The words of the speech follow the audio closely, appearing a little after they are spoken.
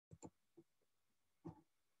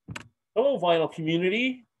Hello, vinyl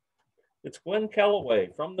community. It's Glen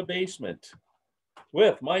Kellaway from the basement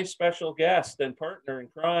with my special guest and partner in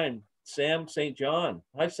crime, Sam St. John.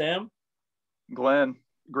 Hi, Sam. Glenn,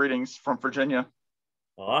 greetings from Virginia.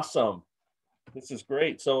 Awesome. This is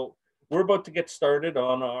great. So we're about to get started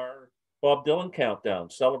on our Bob Dylan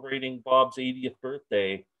countdown, celebrating Bob's 80th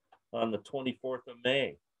birthday on the 24th of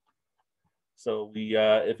May. So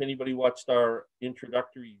if anybody watched our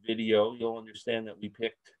introductory video, you'll understand that we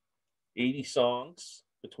picked 80 songs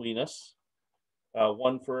between us,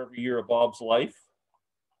 one for every year of Bob's life.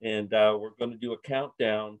 And we're going to do a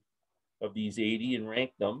countdown of these 80 and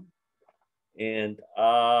rank them. And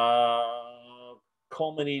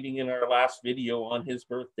culminating in our last video on his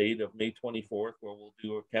birth date of May 24th, where we'll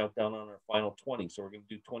do a countdown on our final 20. So we're going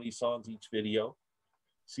to do 20 songs each video,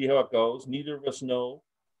 see how it goes. Neither of us know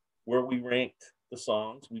where we ranked the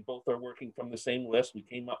songs. We both are working from the same list. We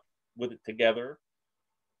came up with it together.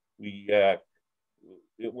 It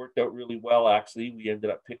worked out really well, actually. We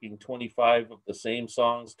ended up picking 25 of the same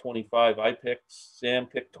songs. 25 I picked, Sam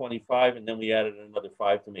picked 25, and then we added another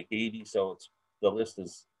 5 to make 80. So the list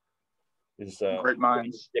is great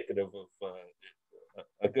minds, indicative of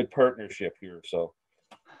a good partnership here. So,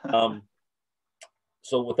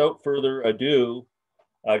 so without further ado,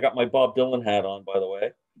 I got my Bob Dylan hat on, by the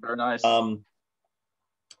way. Very nice.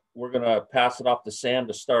 We're gonna pass it off to Sam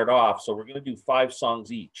to start off. So we're gonna do 5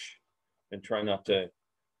 songs each, and try not to,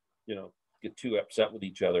 get too upset with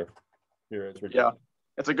each other here as we're doing.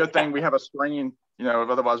 It's a good thing we have a screen.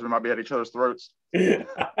 Otherwise we might be at each other's throats.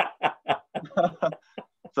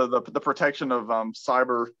 So the protection of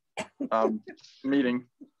cyber meeting.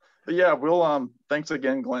 But yeah, we'll thanks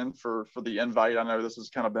again, Glenn, for the invite. I know this has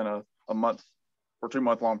kind of been a month or 2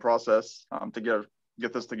 month long process to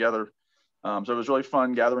get this together. So it was really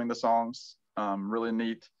fun gathering the songs. Really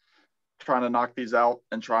neat trying to knock these out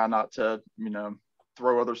and try not to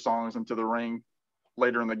throw other songs into the ring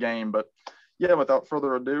later in the game. But yeah, without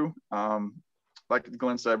further ado, like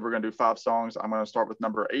Glenn said, we're going to do 5 songs. I'm going to start with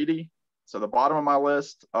number 80. So the bottom of my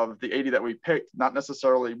list of the 80 that we picked, not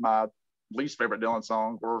necessarily my least favorite Dylan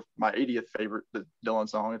song or my 80th favorite Dylan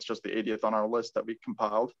song. It's just the 80th on our list that we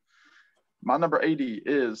compiled. My number 80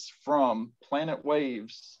 is from Planet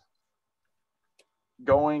Waves.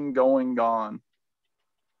 Going, Going, Gone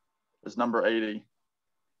is number 80.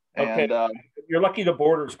 Okay. And you're lucky the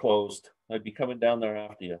border's closed. I'd be coming down there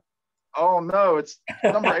after you. Oh no, it's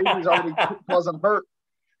number 80 is already causing hurt.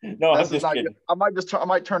 No, I'm just kidding. I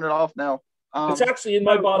might turn it off now. It's actually in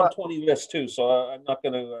my bottom 20 list too, so I'm not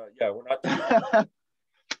gonna. We're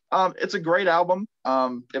not. It's a great album.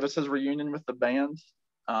 It was his reunion with the band.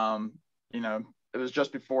 It was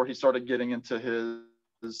just before he started getting into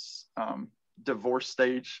his divorce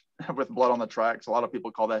stage with Blood on the Tracks. A lot of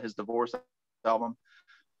people call that his divorce album.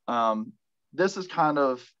 This is kind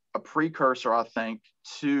of a precursor, I think,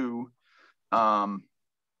 to that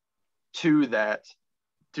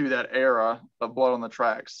era of Blood on the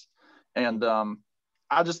Tracks. And I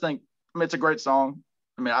just think, it's a great song.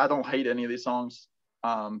 I don't hate any of these songs.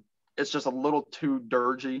 It's just a little too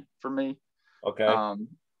dirgy for me. Okay.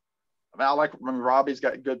 I like Robbie's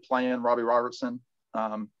got good playing, Robbie Robertson,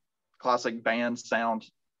 classic band sound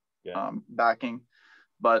backing.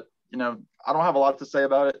 But, I don't have a lot to say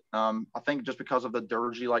about it. I think just because of the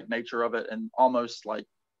dirgy nature of it, and almost like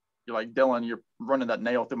you're like, Dylan, you're running that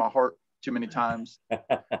nail through my heart too many times.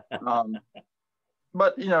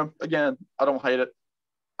 But again, I don't hate it.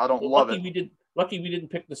 I don't love it. Lucky we didn't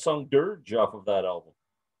pick the song Dirge off of that album.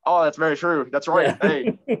 Oh, that's very true. That's right. Yeah.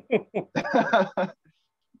 Hey.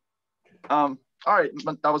 All right,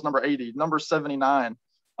 that was number 80. Number 79.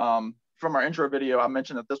 From our intro video, I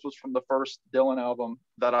mentioned that this was from the first Dylan album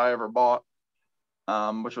that I ever bought,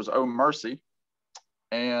 which was Oh Mercy.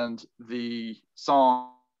 And the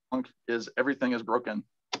song is Everything Is Broken.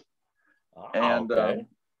 And okay.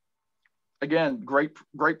 Again, great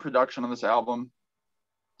production on this album.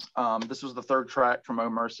 This was the 3rd track from Oh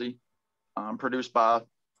Mercy, produced by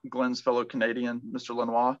Glenn's fellow Canadian, Mr.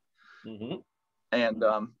 Lenoir. Mm-hmm. And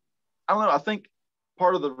I don't know, I think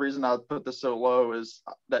part of the reason I put this so low is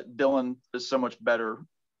that Dylan is so much better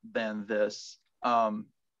than this.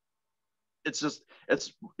 It's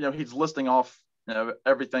he's listing off,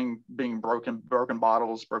 everything being broken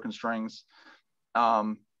bottles, broken strings.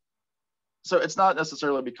 So it's not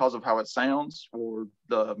necessarily because of how it sounds or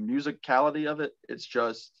the musicality of it. It's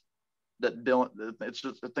just that Dylan, I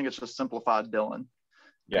think it's just simplified Dylan.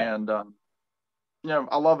 Yeah. And,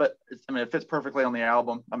 I love it. It fits perfectly on the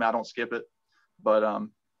album. I don't skip it, but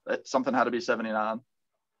something had to be 79.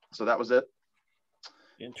 So that was it.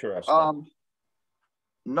 Interesting.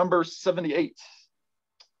 Number 78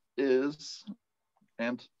 is,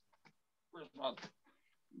 and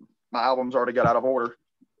my albums already got out of order.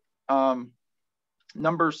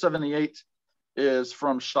 Number 78 is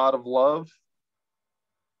from Shot of Love,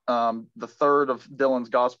 the third of Dylan's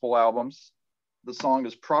gospel albums. The song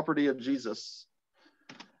is Property of Jesus.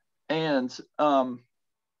 And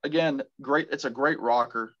again, great. It's a great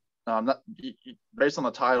rocker. Based on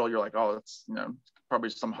the title, you're like, oh, it's probably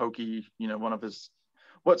some hokey, one of his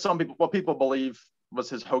what people believe was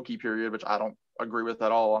his hokey period, which I don't agree with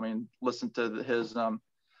at all. I mean, listen to his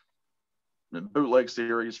bootleg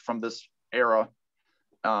series from this era,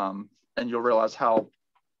 and you'll realize how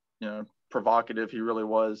provocative he really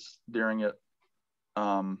was during it.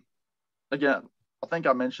 Again, I think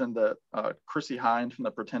I mentioned that Chrissie Hynde from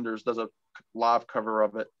the Pretenders does a live cover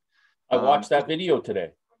of it. I watched that video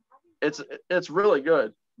today. It's really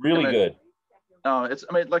good. Really good.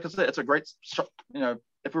 Like I said, it's a great.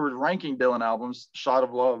 If we were ranking Dylan albums, Shot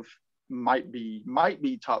of Love might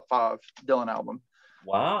be top 5 Dylan album.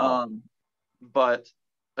 Wow. But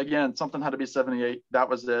again, something had to be 78. That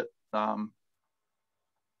was it.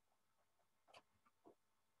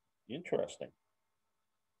 Interesting.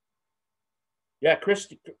 Yeah,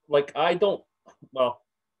 Christy, I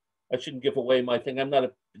shouldn't give away my thing. I'm not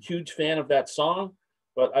a huge fan of that song,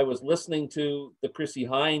 but I was listening to the Chrissie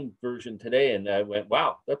Hynde version today, and I went,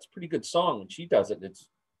 wow, that's a pretty good song. And she does it.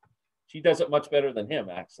 She does it much better than him,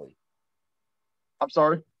 actually. I'm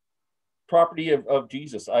sorry? Property of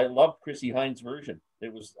Jesus. I love Chrissie Hynde's version.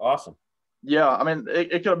 It was awesome. Yeah, I mean, it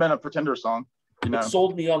could have been a Pretender song. It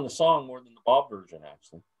sold me on the song more than the Bob version,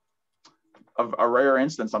 actually. Of a rare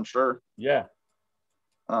instance, I'm sure. Yeah.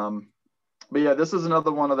 But yeah, this is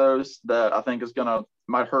another one of those that I think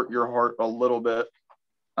might hurt your heart a little bit,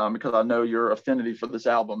 because I know your affinity for this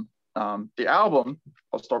album. The album,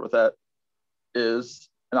 I'll start with that, is,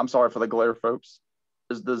 and I'm sorry for the glare, folks,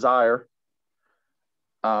 is Desire.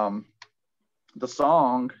 The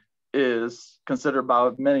song is considered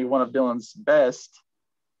by many one of Dylan's best,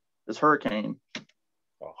 is Hurricane.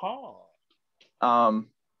 Uh-huh.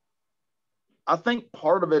 I think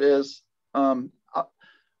part of it is,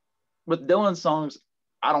 with Dylan's songs,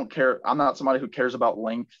 I don't care. I'm not somebody who cares about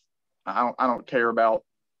length. I don't care about,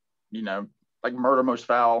 like Murder Most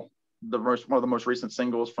Foul, one of the most recent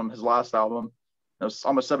singles from his last album. It was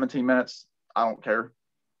almost 17 minutes. I don't care.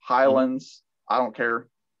 Highlands, I don't care.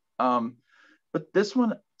 But this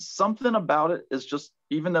one, something about it is just,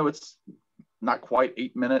 even though it's not quite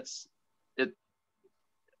 8 minutes,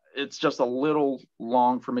 it's just a little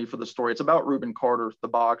long for me for the story. It's about Reuben Carter, the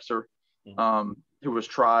boxer, who was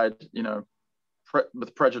tried,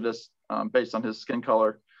 with prejudice based on his skin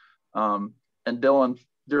color. And Dylan,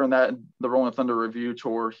 during the Rolling Thunder Review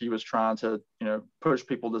tour, he was trying to, push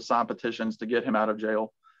people to sign petitions to get him out of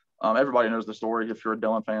jail. Everybody knows the story if you're a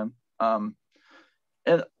Dylan fan.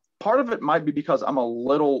 And part of it might be because I'm a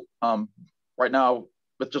little, right now,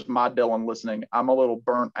 with just my Dylan listening, I'm a little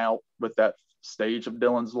burnt out with that stage of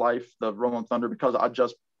Dylan's life, the Rolling Thunder, because I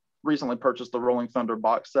just recently purchased the Rolling Thunder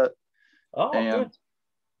box set. Oh, and good.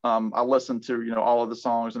 I listened to all of the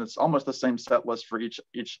songs, and it's almost the same set list for each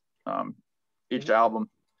album.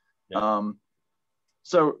 Yeah.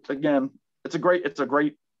 So again, it's a great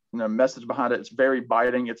message behind it. It's very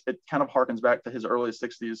biting. It kind of harkens back to his early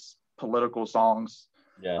 60s political songs.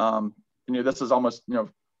 Yeah. This is almost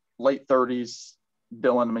late 30s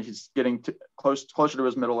Dylan. I mean, he's getting closer to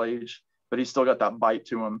his middle age, but he's still got that bite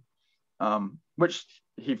to him, which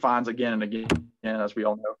he finds again and again, as we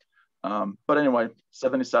all know. But anyway,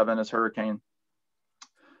 77 is Hurricane.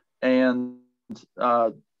 And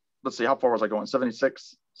let's see, how far was I going?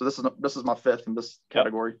 76. So this is my fifth in this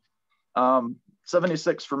category.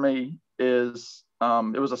 76 for me is,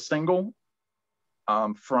 it was a single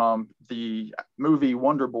from the movie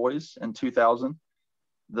Wonder Boys in 2000.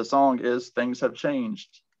 The song is Things Have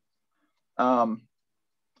Changed.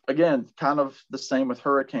 Again, kind of the same with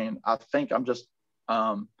Hurricane. I think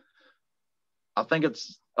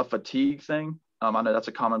it's a fatigue thing. I know that's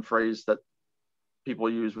a common phrase that people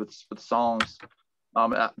use with songs.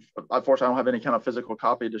 Unfortunately, I don't have any kind of physical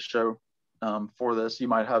copy to show for this. You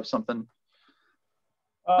might have something.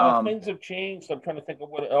 Things Have Changed. I'm trying to think of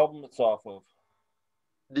what album it's off of.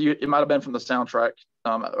 It might have been from the soundtrack.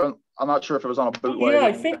 I'm not sure if it was on a bootleg. Yeah,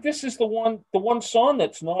 I think this is the one song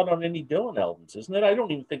that's not on any Dylan albums, isn't it? I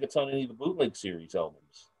don't even think it's on any of the bootleg series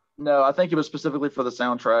albums. No, I think it was specifically for the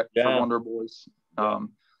soundtrack for Wonder Boys.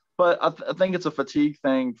 But I think it's a fatigue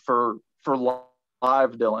thing for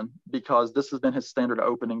live Dylan, because this has been his standard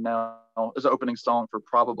opening now, his opening song for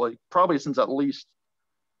probably since at least,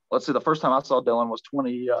 let's see, the first time I saw Dylan was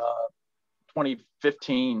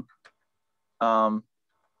 2015.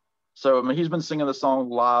 So I mean, he's been singing the song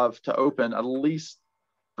live to open at least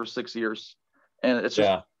for 6 years, and it's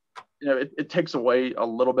just it takes away a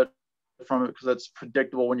little bit from it because it's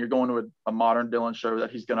predictable when you're going to a modern Dylan show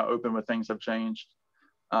that he's going to open with "Things Have Changed."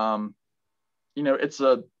 It's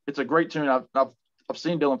a great tune. I've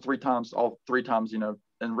seen Dylan 3 times, all 3 times,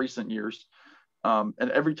 in recent years. And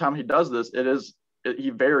every time he does this, he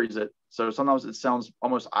varies it. So sometimes it sounds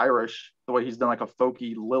almost Irish, the way he's done like a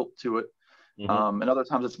folky lilt to it. And other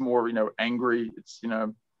times it's more, angry. It's, I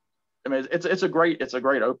mean, it's a great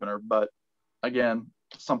opener, but again,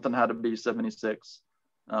 something had to be 76.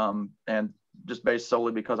 And just based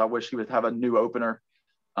solely because I wish he would have a new opener.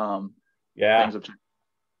 Things have changed.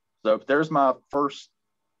 So there's my first,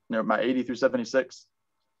 my 80 through 76.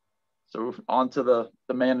 So on to the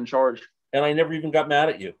man in charge. And I never even got mad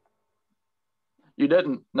at you. You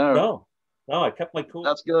didn't? No, I kept my cool.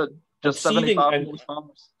 That's good. Just 75 more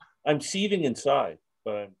songs. I'm seething inside,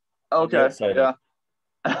 but okay. Yeah.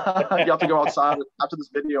 You have to go outside after this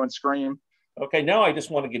video and scream. Okay, now I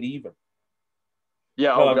just want to get even.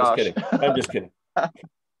 Yeah. No, I'm gosh. just kidding. I'm just kidding.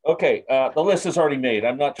 Okay, the list is already made.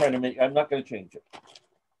 I'm not going to change it.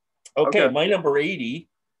 Okay, my number 80,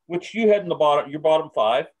 which you had in your bottom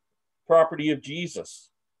 5, Property of Jesus.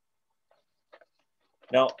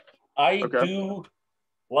 Now, I do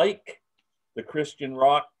like the Christian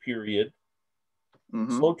rock period.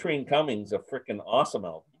 Slow Train Coming's a freaking awesome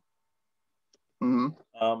album.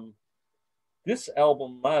 This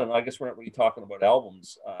album, I don't know, I guess we're not really talking about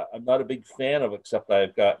albums. I'm not a big fan of, except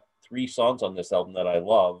I've got 3 songs on this album that I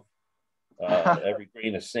love. Every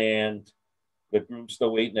Grain of Sand, The Groom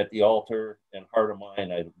Still Waiting at the Altar, and Heart of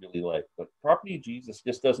Mine I really like. But Property of Jesus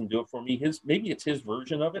just doesn't do it for me. Maybe it's his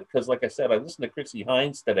version of it, because like I said, I listened to Chrissy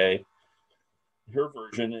Hines today, her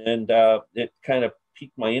version, and it kind of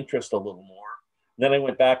piqued my interest a little more. And then I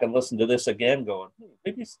went back and listened to this again going,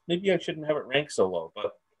 maybe I shouldn't have it ranked so low.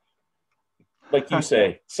 But like you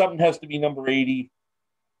say, something has to be number 80,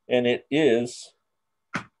 and it is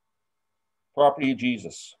Property of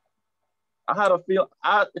Jesus. I had a feel.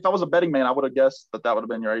 If I was a betting man, I would have guessed that would have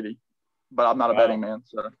been your 80, but I'm not a betting man.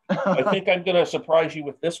 So I think I'm going to surprise you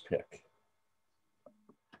with this pick.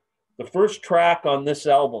 The first track on this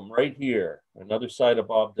album right here, Another Side of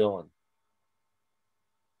Bob Dylan.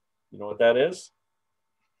 You know what that is?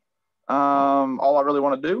 All I Really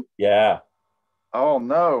Want to Do? Yeah. Oh,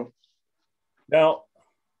 no. Now,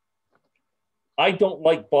 I don't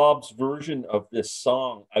like Bob's version of this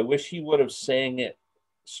song. I wish he would have sang it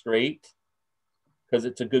straight, because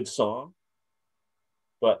it's a good song.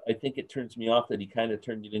 But I think it turns me off that he kind of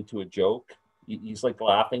turned it into a joke. He's like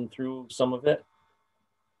laughing through some of it.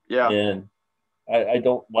 Yeah. And I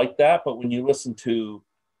don't like that. But when you listen to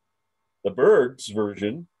the Byrds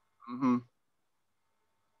version,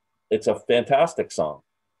 it's a fantastic song.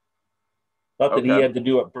 Not that he had to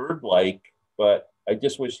do it Bird-like, but I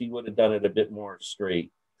just wish he would have done it a bit more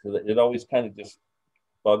straight. Because it always kind of just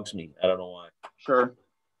bugs me. I don't know why. Sure.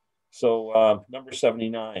 So number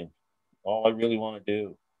 79, All I Really Want to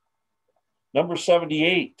Do. Number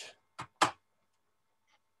 78.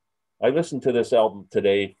 I listened to this album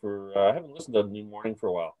today I haven't listened to New Morning for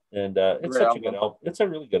a while. And it's such a good album. It's a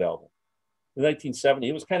really good album. In 1970,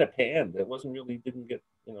 it was kind of panned. It didn't get,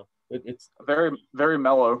 it's very, very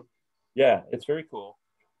mellow. Yeah, it's very cool.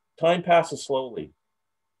 Time Passes Slowly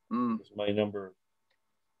is my number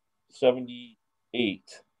 78.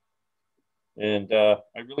 And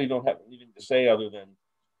I really don't have anything to say other than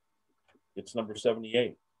it's number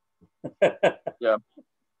 78. Yeah.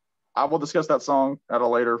 I will discuss that song at a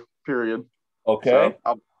later period. Okay.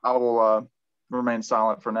 So I will remain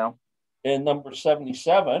silent for now. And number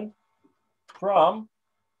 77 from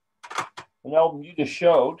an album you just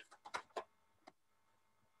showed,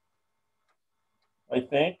 I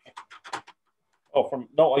think.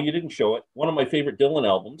 No, you didn't show it. One of my favorite Dylan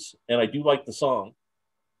albums, and I do like the song,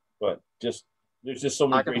 but there's just so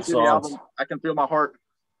many great songs. I Can Feel My Heart.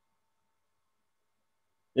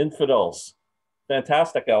 Infidels,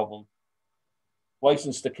 fantastic album.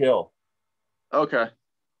 License to Kill. Okay.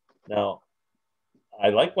 Now, I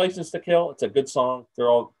like License to Kill. It's a good song.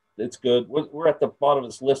 It's good. We're at the bottom of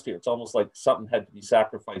this list here. It's almost like something had to be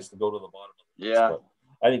sacrificed to go to the bottom of the list. But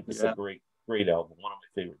I think this is a great album. One of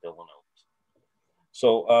my favorite Dylan albums.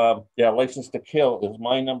 So, License to Kill is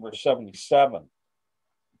my number 77.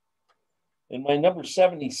 And my number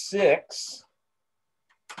 76,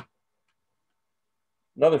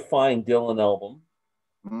 another fine Dylan album,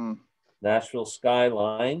 Nashville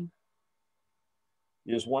Skyline,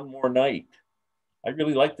 is One More Night. I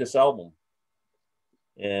really like this album.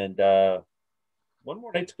 And One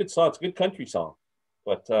More Night's a good song. It's a good country song.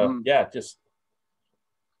 But just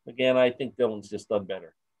Again, I think Dylan's just done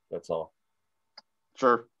better. That's all.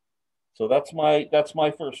 Sure. So that's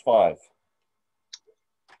my first five.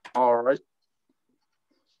 All right.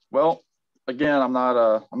 Well, again, I'm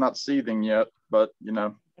not seething yet, but you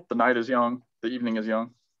know, the night is young, the evening is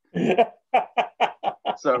young.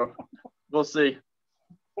 So we'll see.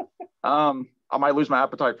 I might lose my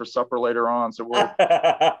appetite for supper later on, so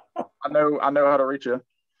I know how to reach you.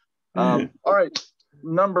 All right,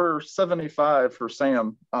 number 75 for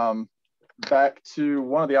Sam. Back to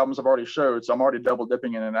one of the albums I've already showed, so I'm already double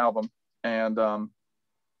dipping in an album. And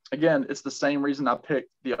again, it's the same reason I picked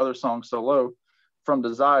the other song so low, from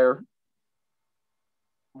Desire.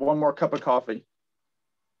 One More Cup of Coffee.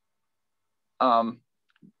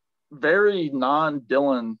 Very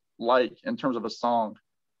non-Dylan like in terms of a song,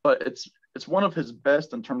 but it's one of his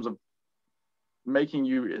best in terms of making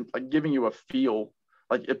you, like, giving you a feel,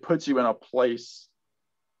 like it puts you in a place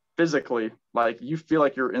physically, like you feel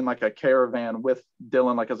like you're in like a caravan with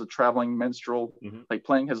Dylan, like as a traveling minstrel, like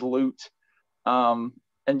playing his lute, and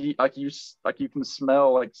you can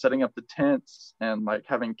smell like setting up the tents and like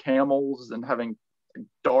having camels and having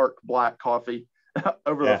dark black coffee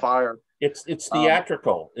over the fire. It's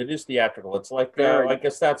theatrical. It is theatrical. It's like I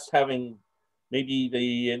guess that's having maybe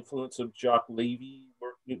the influence of Jacques Levy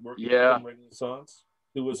working with the songs,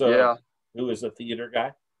 who was a theater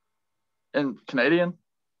guy. And Canadian?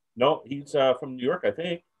 No, he's from New York, I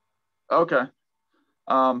think. Okay.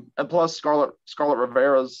 And plus Scarlett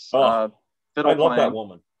Rivera's fiddle I love playing. that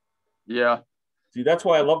woman. Yeah. See, that's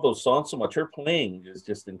why I love those songs so much. Her playing is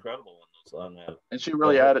just incredible on that. And she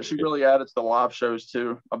really added to the live shows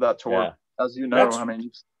too of that tour. Yeah. As you know,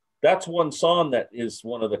 that's one song that is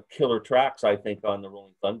one of the killer tracks, I think, on the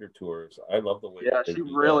Rolling Thunder tours. I love the way. Yeah, she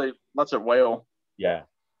really lets it wail. Yeah.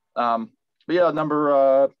 But yeah,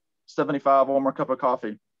 number 75, One More Cup of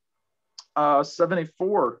Coffee.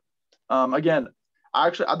 74. Again,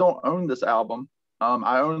 I don't own this album.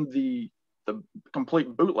 I own the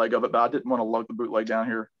complete bootleg of it, but I didn't want to lug the bootleg down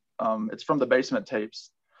here. It's from the Basement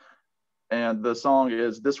Tapes, and the song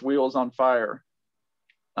is "This Wheel's on Fire."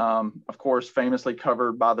 Of course, famously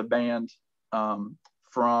covered by the band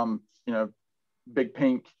from Big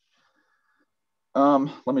Pink.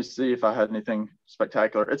 Let me see if I had anything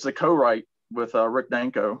spectacular. It's a co-write with Rick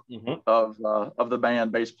Danko of the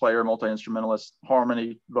band, bass player, multi-instrumentalist,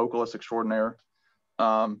 harmony, vocalist extraordinaire.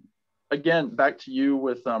 Again, back to you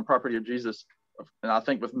with Property of Jesus. And I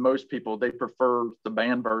think with most people, they prefer the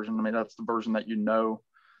band version. I mean, that's the version that you know.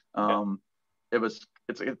 It's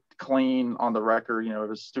clean on the record. It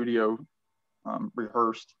was studio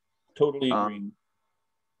rehearsed. Totally agree.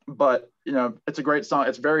 But, it's a great song.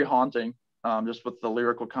 It's very haunting, just with the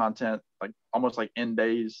lyrical content, like almost like End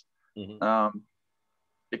Days.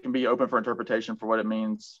 It can be open for interpretation for what it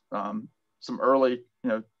means. Some early,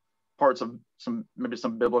 parts of some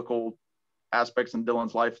biblical aspects in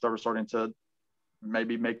Dylan's life that were starting to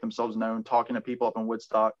maybe make themselves known, talking to people up in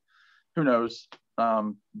Woodstock. Who knows?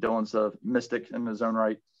 Dylan's a mystic in his own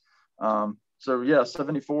right. So yeah,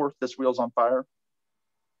 74, This Wheel's on Fire.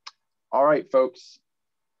 All right, folks.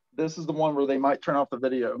 This is the one where they might turn off the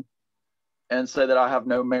video and say that I have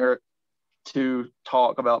no merit to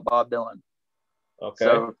talk about Bob Dylan. Okay.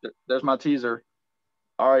 So there's my teaser.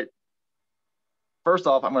 All right. First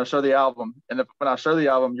off, I'm going to show the album. And when I show the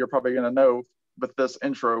album, you're probably going to know with this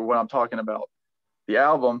intro what I'm talking about. The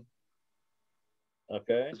album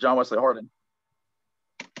is John Wesley Harding.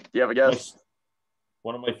 Do you have a guess?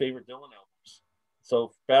 One of my favorite Dylan albums.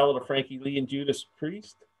 So, Ballad of Frankie Lee and Judas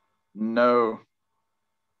Priest? No.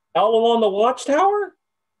 All Along the Watchtower?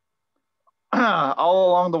 All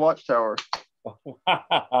Along the Watchtower.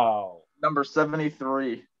 Wow. Number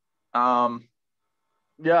 73. Yeah,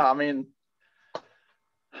 I mean,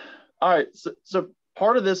 all right. So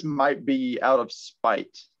part of this might be out of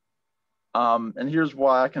spite. And here's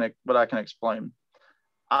why what I can explain.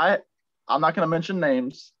 I'm not going to mention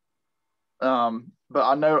names, but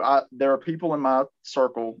I know there are people in my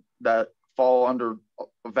circle that fall under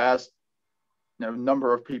a vast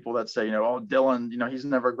number of people that say, oh, Dylan, he's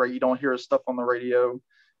never great. You don't hear his stuff on the radio.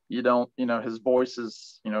 You don't, his voice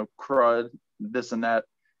is, crud, this and that.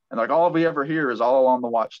 And like all we ever hear is All Along the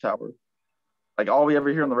Watchtower. Like all we ever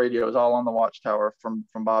hear on the radio is All on the Watchtower from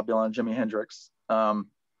Bob Dylan and Jimi Hendrix.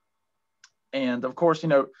 And of course,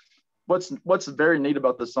 what's very neat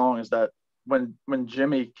about this song is that when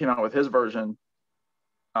Jimmy came out with his version,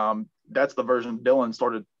 that's the version Dylan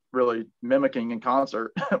started really mimicking in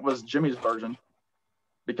concert was Jimmy's version,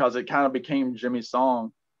 because it kind of became Jimmy's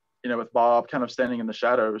song, with Bob kind of standing in the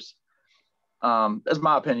shadows. That's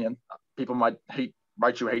my opinion. People might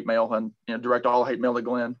write you hate mail and direct all hate mail to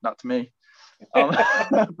Glenn, not to me.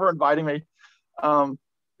 for inviting me.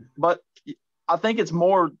 But I think it's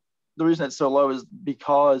more, the reason it's so low is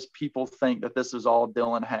because people think that this is all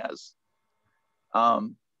Dylan has.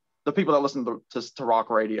 The people that listen to rock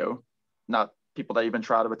radio, not people that even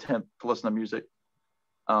try to attempt to listen to music.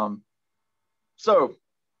 So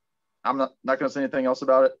I'm not going to say anything else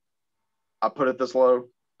about it. I put it this low.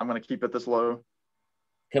 I'm going to keep it this low.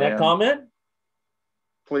 Can I comment?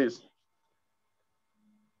 Please.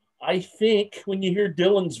 I think when you hear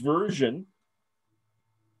Dylan's version,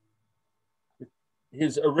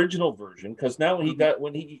 his original version, because now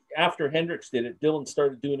after Hendrix did it, Dylan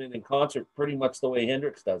started doing it in concert pretty much the way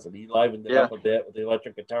Hendrix does it. He livened it up a bit with the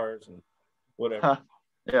electric guitars and whatever.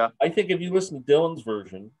 Yeah. I think if you listen to Dylan's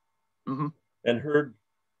version and heard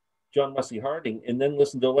John Wesley Harding and then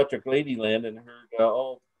listened to Electric Ladyland and heard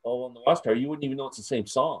All on the Watchtower, you wouldn't even know it's the same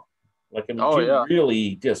song. Like, I mean, Jim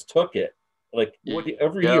really just took it. Like,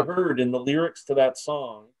 whatever you heard in the lyrics to that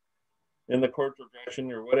song, in the chord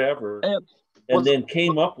progression or whatever, and then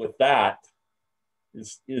came up with that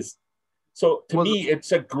is so to me,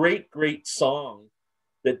 it's a great song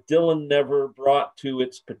that Dylan never brought to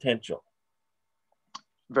its potential.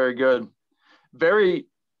 Very good. I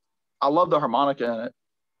love the harmonica in it.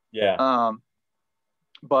 Yeah.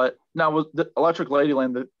 But now was the Electric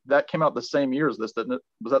Ladyland that came out the same year as this, didn't it?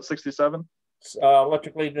 Was that 67?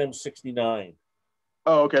 Electric Ladyland 69.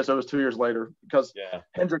 Oh, okay. So it was 2 years later, because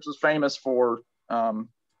Hendrix was famous for, like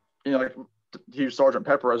to use Sgt.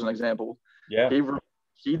 Pepper as an example. Yeah.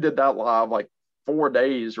 He did that live like 4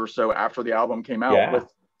 days or so after the album came out with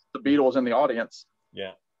the Beatles in the audience.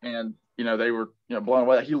 Yeah. And, they were, blown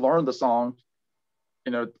away. He learned the song,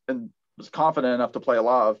 and was confident enough to play it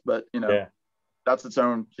live, but, that's its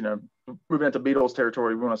own, moving into Beatles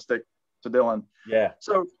territory. We want to stick to Dylan. Yeah.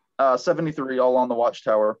 So 73, All on the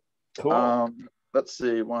Watchtower. Cool. Let's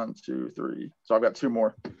see, 1, 2, 3. So I've got 2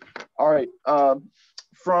 more. All right. I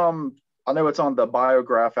know it's on the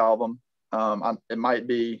Biograph album. It might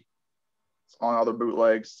be on other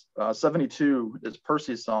bootlegs. 72 is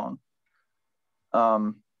Percy's song.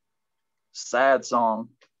 Sad song.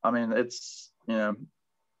 I mean, it's,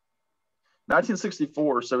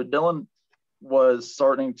 1964. So Dylan was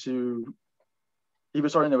starting to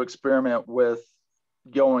experiment with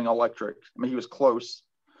going electric. I mean, he was close.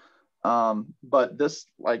 But this,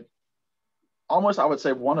 like, almost, I would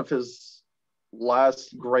say, one of his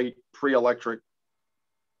last great pre-electric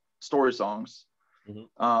story songs.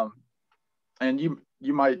 And you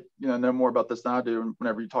might know more about this than I do, and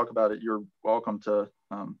whenever you talk about it, you're welcome to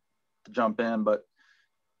jump in. But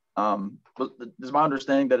is my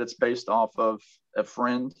understanding that it's based off of a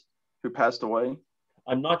friend who passed away?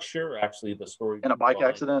 I'm not sure, actually, the story. In a bike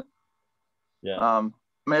accident? Yeah. I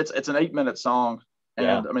mean, it's an 8-minute song.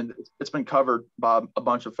 And I mean, it's been covered by a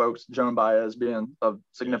bunch of folks, Joan Baez being a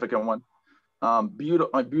significant one.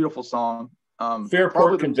 Beautiful song.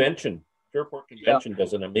 Fairport Convention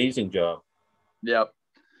does an amazing job. Yep.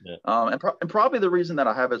 Yeah. And probably the reason that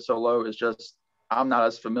I have it so low is just I'm not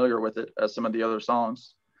as familiar with it as some of the other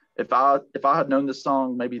songs. If I had known this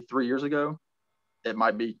song maybe 3 years ago, it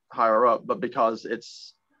might be higher up. But because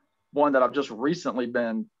it's one that I've just recently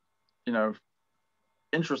been,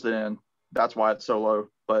 interested in, that's why it's so low.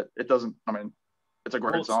 But it doesn't. I mean, it's a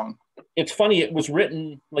great song. It's funny. It was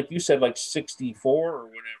written, like you said, like 64 or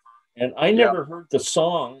whatever. And I never heard the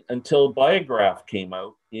song until Biograph came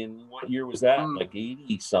out. In what year was that? Like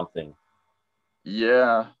 80 something.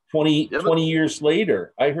 Yeah. 20 years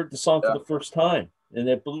later, I heard the song for the first time, and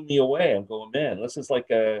it blew me away. I'm going, man, this is like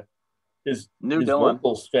his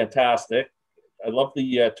vocals fantastic. I love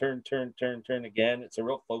the turn, turn, turn, turn again. It's a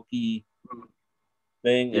real folky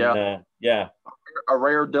thing. And, a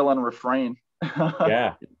rare Dylan refrain.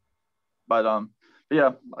 Yeah. But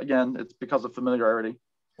yeah, again, it's because of familiarity.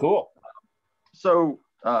 Cool. So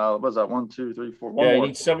what was that? 1, 2, 3, 4. One more. You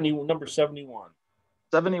need number 71.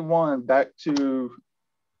 71, back to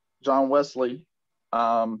John Wesley,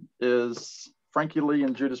 is Frankie Lee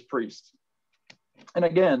and Judas Priest. And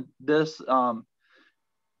again, this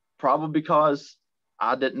probably because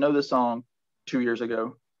I didn't know this song 2 years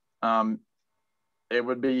ago, it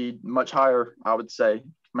would be much higher, I would say. I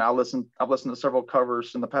mean, I've listened to several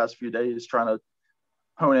covers in the past few days trying to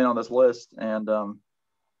hone in on this list, and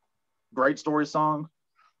great story song.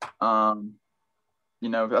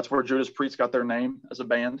 That's where Judas Priest got their name as a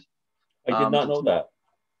band. I did not know that.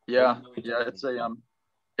 Yeah,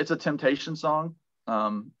 it's a Temptation song. I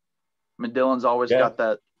mean, Dylan's always got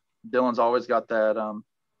that.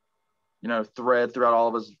 Thread throughout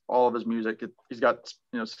all of his music. He's got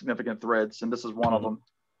significant threads, and this is one of them.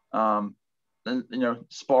 And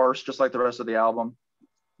sparse, just like the rest of the album.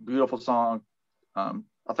 Beautiful song.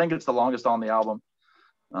 I think it's the longest on the album.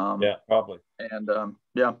 Yeah, probably. And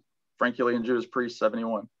yeah, Frankie Lee and Judas Priest,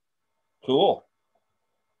 71. Cool.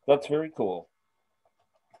 That's very cool.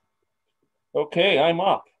 Okay, I'm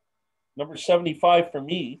up. Number 75 for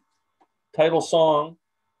me. Title song,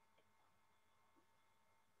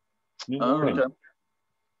 New Morning. Okay.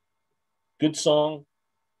 Good song.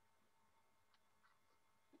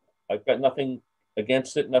 I've got nothing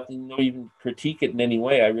against it, nothing, no even critique it in any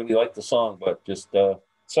way. I really like the song, but just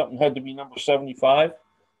something had to be number 75.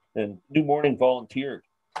 And New Morning volunteered,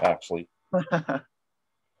 actually.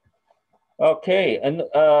 Okay, and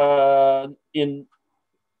in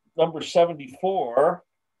number 74,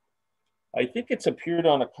 I think it's appeared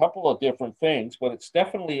on a couple of different things, but it's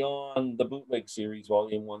definitely on the Bootleg series,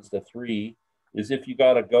 volume 1 to 3, is If You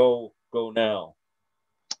Gotta Go, Go Now.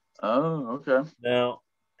 Oh, okay. Now,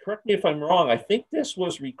 correct me if I'm wrong, I think this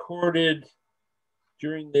was recorded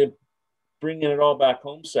during the Bringing It All Back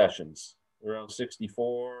Home sessions around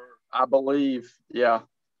 64. I believe, yeah.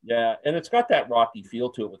 Yeah, and it's got that rocky feel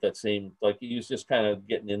to it with that same, like he was just kind of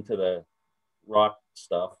getting into the rock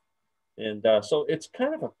stuff. And so it's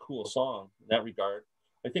kind of a cool song in that regard.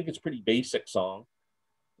 I think it's a pretty basic song.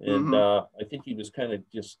 And I think he was kind of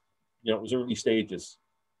just, it was early stages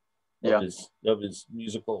of his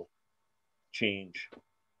musical change.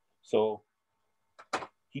 So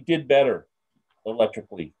he did better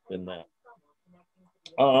electrically than that.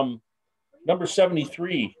 Number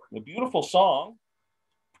 73, a beautiful song,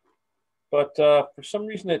 but for some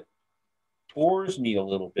reason it bores me a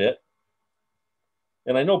little bit.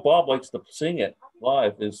 And I know Bob likes to sing it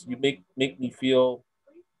live. Is You Make Me Feel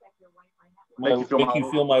Make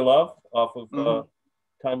You Feel My Love off of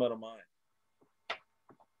Time Out of Mind.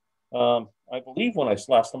 I believe when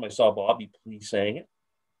last time I saw Bob, he sang it.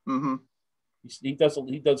 He does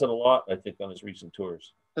it a lot, I think, on his recent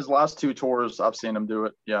tours. His last 2 tours, I've seen him do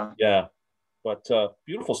it. Yeah. Yeah, but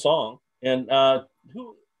beautiful song. And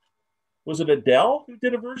who was it? Adele who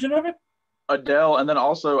did a version of it? Adele, and then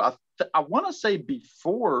also I want to say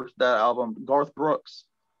before that album, Garth Brooks.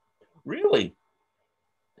 Really?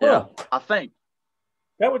 Yeah, huh. I think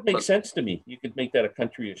that would make sense to me. You could make that a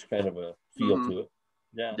countryish kind of a feel to it.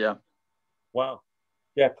 Yeah. Yeah. Wow.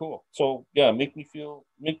 Yeah, cool. So yeah, Make You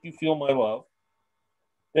Feel My Love.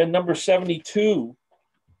 Then number 72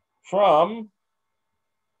 from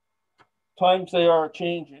Times They Are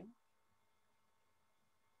Changing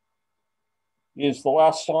is the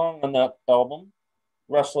last song on that album,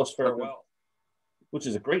 Restless Farewell, which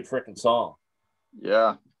is a great freaking song.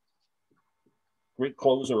 Yeah. Great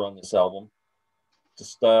closer on this album.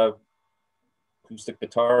 Just acoustic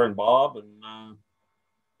guitar and Bob, and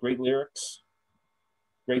great lyrics.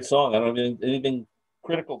 Great song. I don't have anything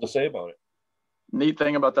critical to say about it. Neat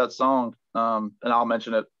thing about that song, and I'll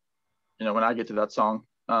mention it, when I get to that song,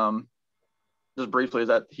 just briefly, is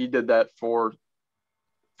that he did that for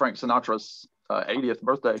Frank Sinatra's 80th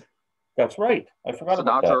birthday. That's right. I forgot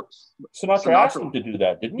about that. Sinatra asked him to do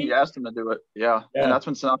that, didn't he? He asked him to do it, yeah. And that's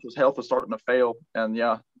when Sinatra's health was starting to fail. And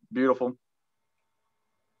yeah, beautiful.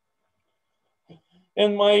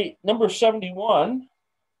 And my number 71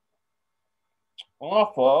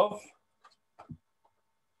 off of,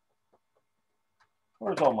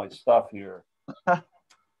 where's all my stuff here?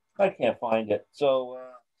 I can't find it. So,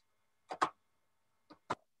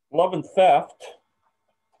 Love and Theft.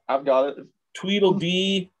 I've got it.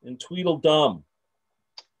 Tweedledee and Tweedledum.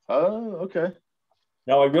 Oh, okay.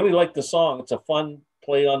 Now, I really like the song. It's a fun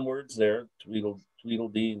play on words there.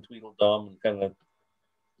 Tweedledee and Tweedledum, and kind of,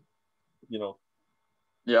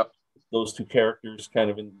 yeah, those two characters kind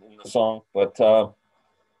of in the song. But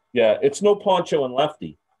yeah, it's no Poncho and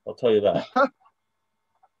Lefty. I'll tell you that.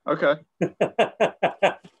 Okay.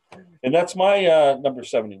 And that's my number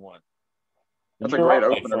 71. That's a great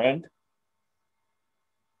opener, my friend.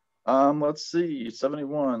 Let's see,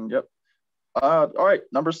 71. Yep. All right,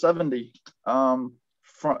 number 70. I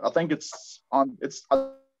think it's on.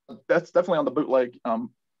 That's definitely on the bootleg.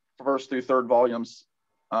 First through third volumes.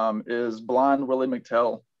 Is Blind Willie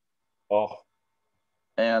McTell. Oh.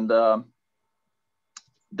 And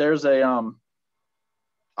there's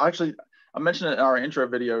actually, I mentioned it in our intro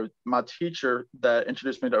video. My teacher that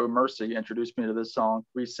introduced me to Oh Mercy introduced me to this song.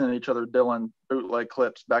 We sent each other Dylan bootleg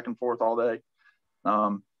clips back and forth all day.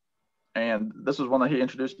 And this was one that he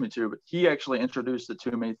introduced me to, but he actually introduced it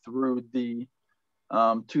to me through the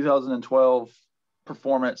 2012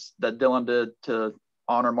 performance that Dylan did to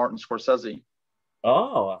honor Martin Scorsese.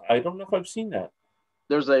 Oh, I don't know if I've seen that.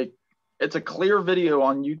 It's a clear video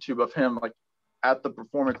on YouTube of him like at the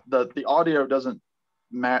performance. The audio doesn't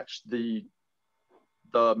match the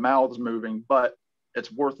mouths moving, but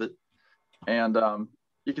it's worth it. And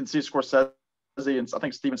you can see Scorsese and I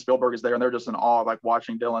think Steven Spielberg is there, and they're just in awe, like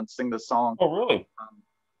watching Dylan sing this song. Oh, really?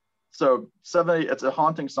 So 70, it's a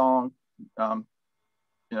haunting song. Blind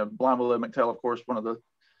Willie McTell, of course, one of the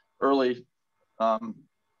early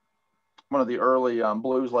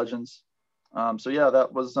blues legends. So yeah,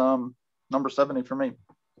 that was number 70 for me.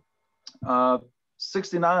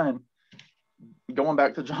 69, going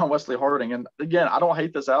back to John Wesley Harding, and again, I don't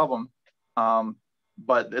hate this album,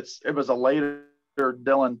 but it was a later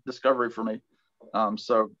Dylan discovery for me.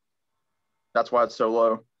 So that's why it's so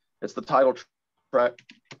low. It's the title track,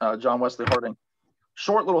 John Wesley Harding.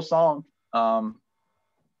 Short little song.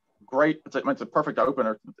 Great. It's a perfect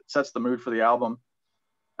opener. It sets the mood for the album.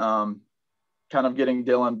 Kind of getting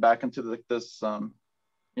Dylan back into this,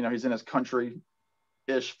 he's in his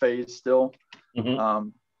country-ish phase still.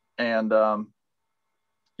 Mm-hmm.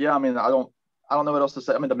 Yeah, I mean, I don't know what else to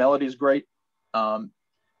say. I mean, the melody's great.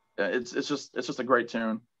 It's just a great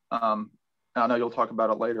tune. I know you'll talk about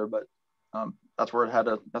it later, but that's where it had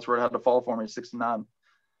to fall for me. 69.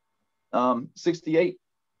 68,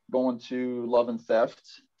 going to Love and Theft,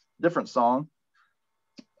 different song.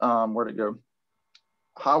 Where'd it go?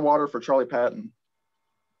 High Water for Charlie Patton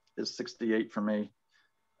is 68 for me.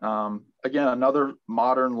 Again, another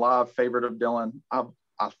modern live favorite of Dylan. I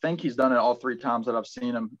think he's done it all 3 times that I've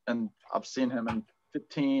seen him, and I've seen him in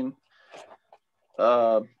 15,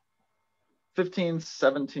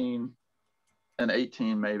 17, and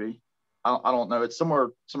 18 maybe. I don't know. It's somewhere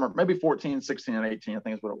maybe 14, 16, and 18, I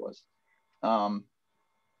think is what it was.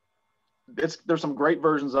 There's some great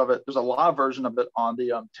versions of it. There's a live version of it on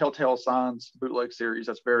the Telltale Signs bootleg series.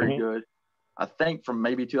 That's very good. I think from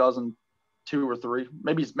maybe 2002 or 3,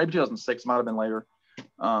 maybe 2006, might have been later.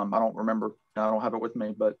 I don't remember. I don't have it with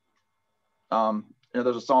me, but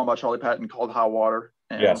there's a song by Charlie Patton called High Water,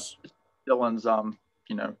 and yes, Dylan's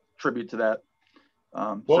tribute to that.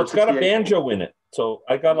 Well, so it's got a banjo in it, so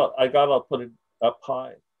I gotta put it up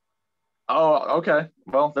high. Oh, okay.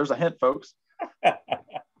 Well, there's a hint, folks.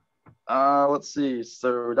 Let's see.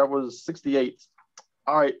 So that was 68.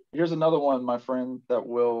 All right, here's another one, my friend, that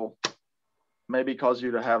will maybe cause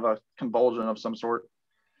you to have a convulsion of some sort,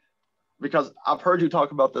 because I've heard you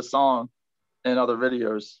talk about this song in other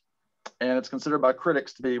videos, and it's considered by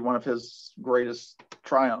critics to be one of his greatest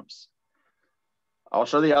triumphs. I'll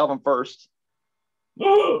show the album first.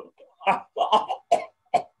 Don't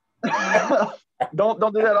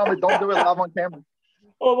do that on me. Don't do it live on camera.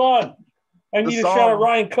 Hold on. I need a shot of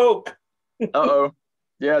Ryan Coke. Uh-oh.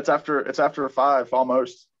 Yeah, it's after 5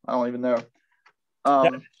 almost. I don't even know.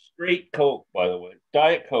 That's straight Coke, by the way.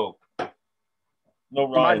 Diet Coke.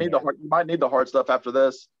 No Ryan. You might need the hard stuff after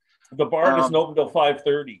this. The bar doesn't open till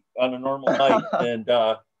 5:30 on a normal night, and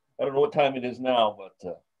I don't know what time it is now, but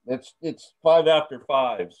it's 5 after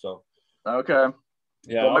 5. So okay.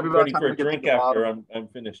 Yeah, well, I'm ready for a drink after I'm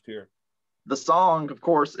finished here. The song, of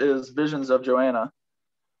course, is Visions of Joanna.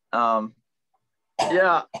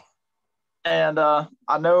 Yeah. And I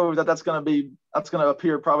know that's going to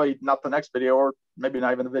appear probably not the next video, or maybe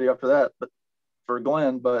not even the video after that, but for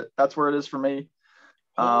Glenn, but that's where it is for me.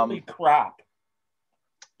 Holy crap.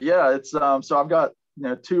 Yeah, it's so I've got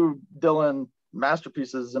 2 Dylan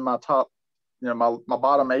masterpieces in my top, my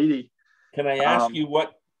bottom 80. Can I ask you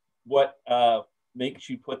what makes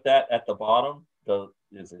you put that at the bottom?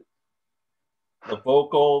 Is it the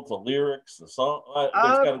vocals, the lyrics, the song? There's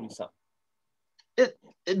got to be something.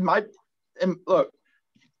 It might. And look,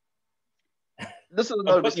 this is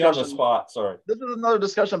another discussion. On the spot. Sorry. This is another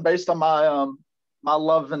discussion based on my my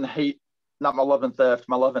love and hate, not my love and theft,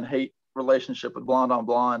 my love and hate relationship with Blonde on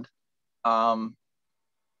Blonde.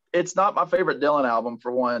 It's not my favorite Dylan album,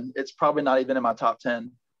 for one. It's probably not even in my top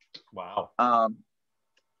 10. Wow.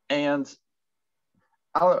 And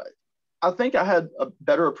I think I had a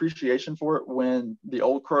better appreciation for it when the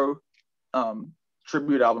Old Crow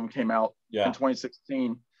tribute album came out in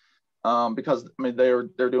 2016. Because I mean they're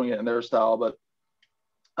doing it in their style, but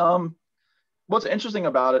what's interesting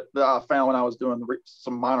about it that I found when I was doing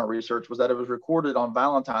some minor research was that it was recorded on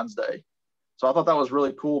Valentine's Day. So I thought that was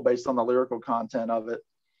really cool based on the lyrical content of it,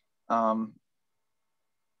 that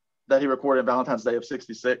he recorded Valentine's Day of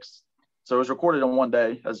 '66. So it was recorded in one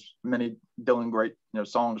day, as many Dylan great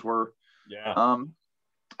songs were. Yeah.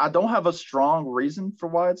 I don't have a strong reason for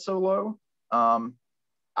why it's so low.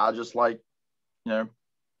 I just like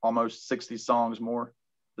almost 60 songs more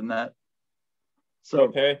than that. So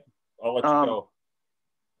okay, I'll let you go.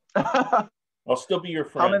 I'll still be your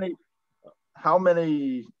friend. How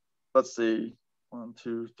many? Let's see. 1,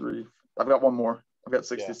 2, 3. I've got one more. I've got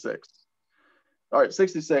 66. Yeah. All right,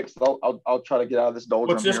 66. I'll try to get out of this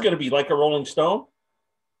doldrum. What's this going to be, like a Rolling Stone?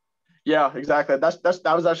 Yeah, exactly. That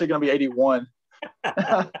was actually going to be 81.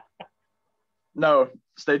 No,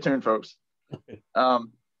 stay tuned, folks.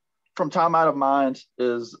 From Time Out of Mind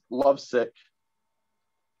is Lovesick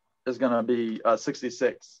is going to be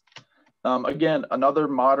 66. Again, another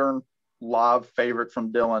modern live favorite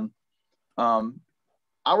from Dylan.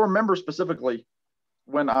 I remember specifically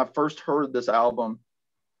when I first heard this album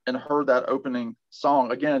and heard that opening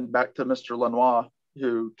song, again, back to Mr. Lenoir,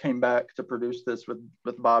 who came back to produce this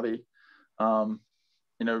with Bobby, 8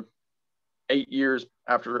 years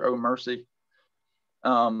after Oh Mercy.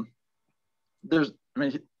 A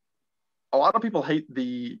lot of people hate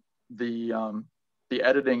the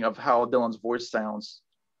editing of how Dylan's voice sounds.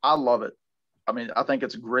 I love it. I mean, I think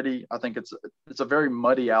it's gritty. I think it's a very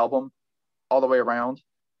muddy album all the way around.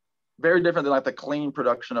 Very different than like the clean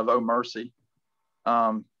production of Oh Mercy.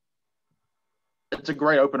 It's a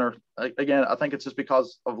great opener. Again, I think it's just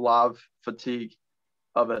because of live fatigue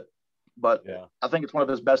of it, but yeah. I think it's one of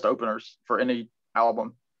his best openers for any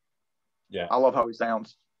album. Yeah, I love how he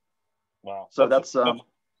sounds. Wow. So that's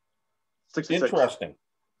 66. Interesting.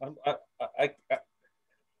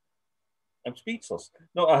 I'm speechless.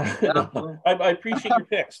 No, no, I appreciate your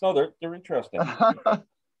picks. No, they're interesting.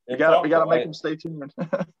 we got to make them stay tuned.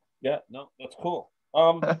 Yeah, no, that's cool.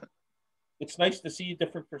 It's nice to see a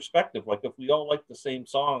different perspective. Like if we all like the same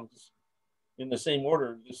songs in the same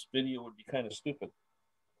order, this video would be kind of stupid.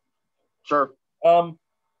 Sure. I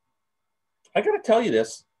got to tell you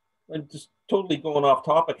this. I'm just totally going off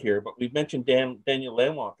topic here, but we've mentioned Daniel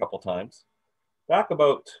Lanois a couple times. Back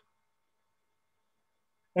about,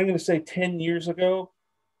 I'm going to say 10 years ago,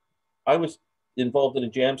 I was involved in a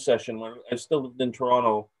jam session when I still lived in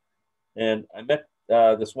Toronto, and I met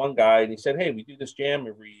this one guy, and he said, "Hey, we do this jam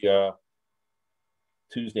every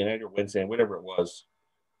Tuesday night or Wednesday, whatever it was,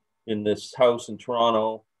 in this house in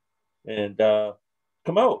Toronto, and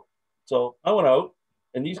come out." So I went out,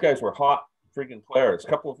 and these guys were hot friggin' players. A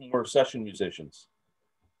couple of them were session musicians,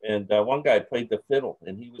 and one guy played the fiddle,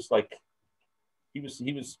 and he was like, he was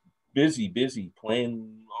busy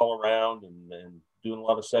playing all around and doing a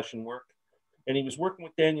lot of session work, and he was working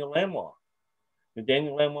with Daniel Lanois, and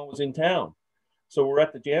Daniel Lanois was in town, so we're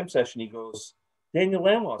at the jam session. He goes, "Daniel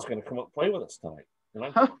Lanois is going to come up and play with us tonight," and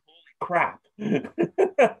I'm going, "Holy crap!"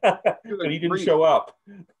 But he didn't show up.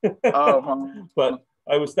 But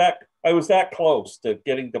I was that close to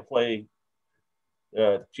getting to play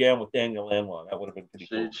jam with Daniel Lanois. That would have been pretty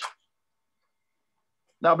cool.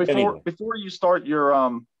 Now, before you start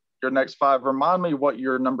your next five, remind me what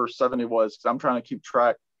your number 70 was, because I'm trying to keep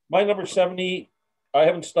track. My number 70, I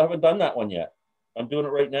haven't done that one yet. I'm doing it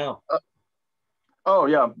right now. Oh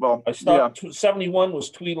yeah, well, I stopped. Yeah. 71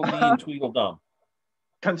 was Tweedledee and Tweedledum.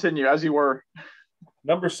 Continue as you were.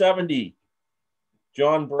 Number 70,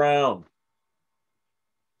 John Brown.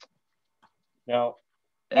 Now,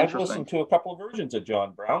 I've listened to a couple of versions of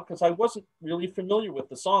John Brown because I wasn't really familiar with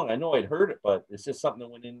the song. I know I'd heard it, but it's just something that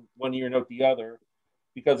went in one ear and out the other,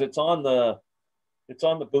 because it's on the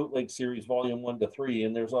bootleg series, volume 1 to 3,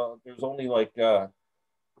 and there's only like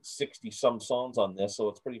 60 some songs on this, so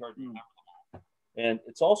it's pretty hard to remember. And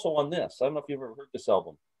it's also on this. I don't know if you've ever heard this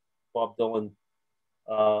album, Bob Dylan,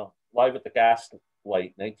 Live at the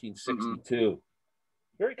Gaslight, 1962.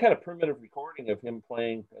 Very kind of primitive recording of him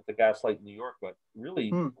playing at the Gaslight in New York, but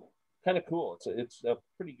really kind of cool. It's a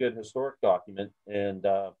pretty good historic document, and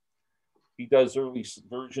he does early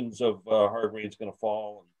versions of Hard Rain's Gonna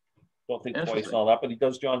Fall and Don't Think Twice and all that, but he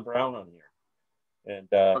does John Brown on here, and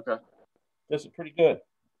this is pretty good.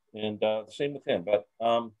 And same with him, but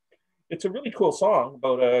it's a really cool song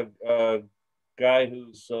about a guy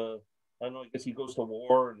who's I don't know, I guess he goes to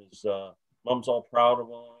war and his mom's all proud of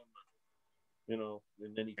him.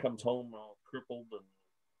 And then he comes home all crippled and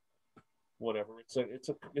whatever. It's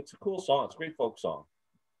a cool song. It's a great folk song.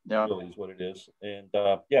 Yeah, really is what it is. And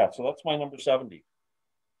so that's my number 70.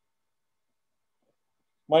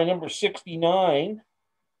 My number 69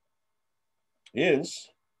 is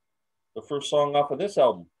the first song off of this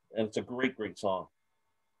album, and it's a great song.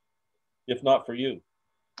 If Not For You.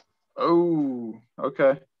 Oh,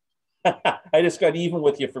 okay. I just got even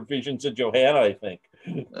with you for Visions of Johanna, I think.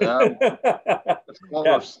 That's close.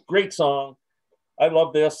 Yeah, great song. I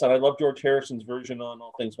love this, and I love George Harrison's version on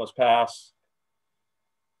All Things Must Pass.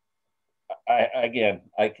 I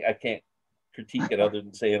can't critique it other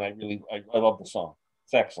than saying I love the song.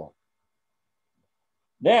 It's excellent.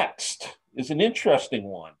 Next is an interesting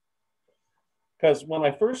one, because when I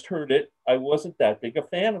first heard it, I wasn't that big a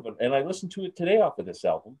fan of it, and I listened to it today off of this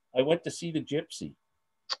album. I went to see The Gypsy.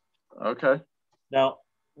 Okay. Now,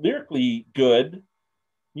 lyrically good,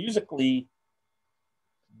 musically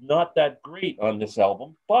not that great on this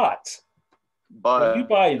album, but when you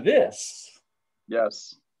buy this,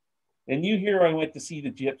 yes, and you hear I went to see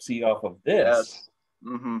the Gypsy off of this, yes.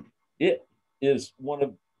 Mm-hmm. It is one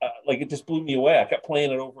of like, it just blew me away. I kept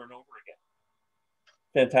playing it over and over again.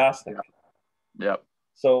 Fantastic. Yep.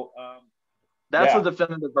 So that's a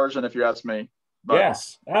definitive version, if you ask me. But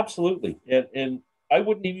yes, absolutely. And I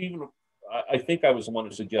wouldn't even. I think I was the one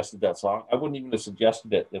who suggested that song. I wouldn't even have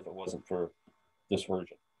suggested it if it wasn't for this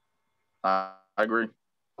version. I agree.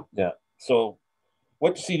 Yeah. So,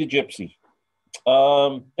 Went to See the Gypsy.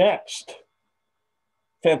 Next,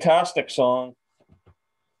 fantastic song.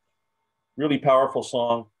 Really powerful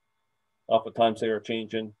song. Off of Times They Are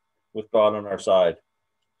Changing, With God on Our Side.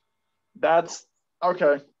 That's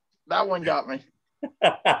okay. That one got me.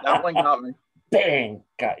 That one got me. Bang,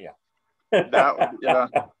 got you. Yeah.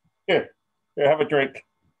 Here, have a drink.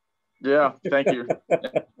 Yeah, thank you.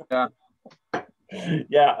 Yeah.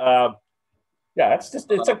 Yeah,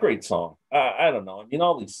 it's a great song. I don't know. I mean,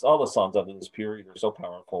 all the songs out of this period are so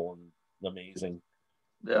powerful and amazing.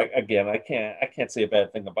 Yeah. Again, I can't say a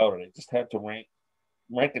bad thing about it. I just had to rank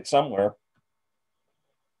it somewhere.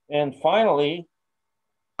 And finally,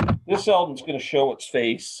 this album's going to show its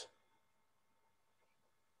face.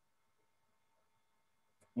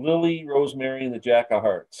 Lily, Rosemary, and the Jack of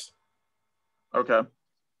Hearts. Okay.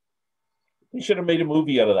 They should have made a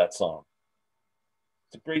movie out of that song.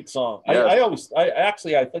 It's a great song. Yes.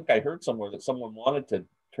 I think I heard somewhere that someone wanted to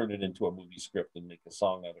turn it into a movie script and make a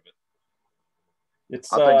song out of it. I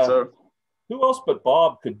think so. Who else but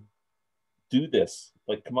Bob could do this?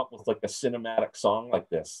 Like, come up with like a cinematic song like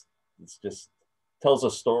this. It's just tells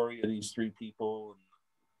a story of these three people and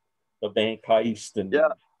the bank heist and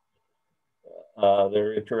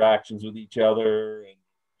their interactions with each other, and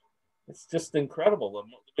it's just incredible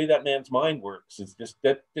the way that man's mind works. It's just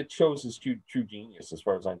that it shows his true genius, as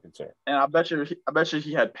far as I'm concerned. And I bet you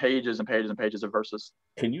he had pages and pages and pages of verses.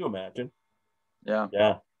 Can you imagine?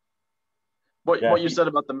 Yeah. What you said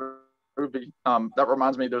about the movie, that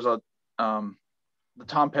reminds me. There's the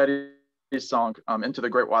Tom Petty song, "Into the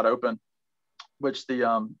Great Wide Open," which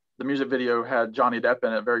the music video had Johnny Depp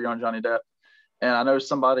in it, very young Johnny Depp. And I know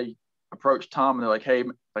somebody approached Tom and they're like, "Hey,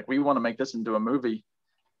 like, we want to make this into a movie,"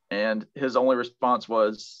 and his only response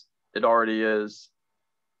was, "It already is."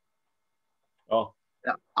 Oh,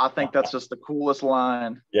 yeah, I think that's just the coolest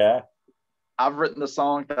line. Yeah, I've written the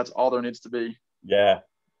song. That's all there needs to be. Yeah,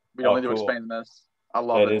 we don't need to explain this. I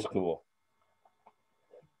love it. That is cool.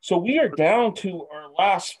 So we are down to our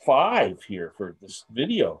last 5 here for this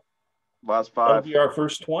video. Last 5. That'll be our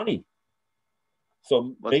first 20.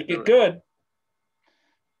 So make it good.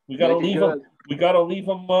 We gotta leave them. We gotta leave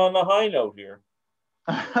them on a high note here.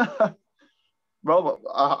 Well,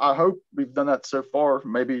 I hope we've done that so far.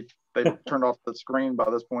 Maybe they've turned off the screen by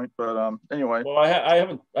this point, but anyway. Well,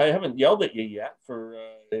 I haven't yelled at you yet for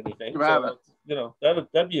anything. You haven't.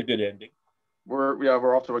 That'd be a good ending.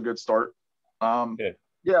 We're off to a good start. Good.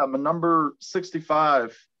 Yeah, my number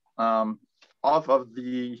 65, off of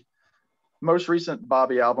the most recent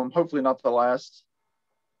Bobby album, hopefully not the last,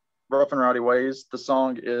 Rough and Rowdy Ways. The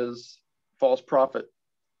song is False Prophet.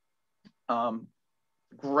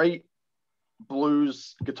 Great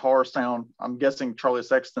blues guitar sound. I'm guessing Charlie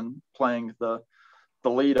Sexton playing the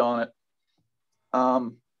lead on it.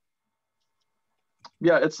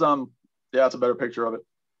 It's a better picture of it.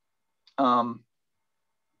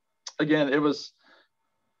 Again, it was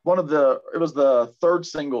the third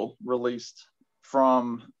single released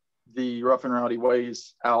from the Rough and Rowdy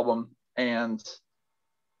Ways album, and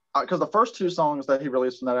because the first 2 songs that he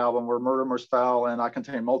released from that album were Murder Most Foul and I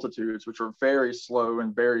Contain Multitudes, which were very slow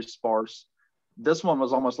and very sparse. This one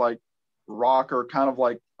was almost like rock, or kind of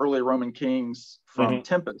like early Roman Kings from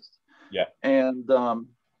Tempest. Yeah. And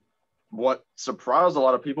what surprised a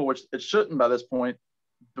lot of people, which it shouldn't by this point,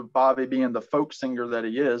 Bobby being the folk singer that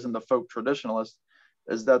he is and the folk traditionalist,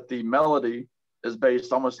 is that the melody is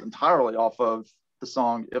based almost entirely off of the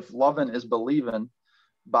song If Lovin' Is Believin'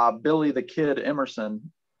 by Billy the Kid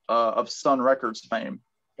Emerson, of Sun Records fame.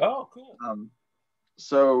 Oh, cool.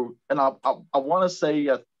 So, and I want to say,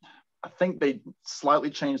 I think they slightly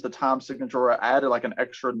changed the time signature, or added like an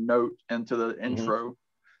extra note into the intro.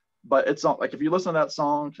 But it's not like, if you listen to that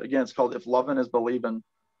song, again, it's called If Lovin' Is Believin'.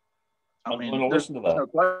 I mean, there's no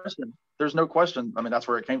question. There's no question. I mean, that's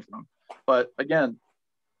where it came from. But again,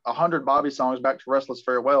 100 Bobby songs back to Restless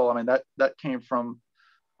Farewell. I mean, that came from,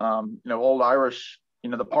 old Irish,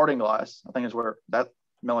 the Parting Glass, I think is where that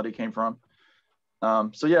melody came from.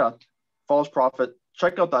 False Prophet.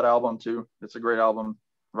 Check out that album too. It's a great album,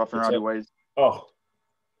 Rough and Rowdy Ways. Oh,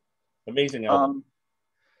 amazing album.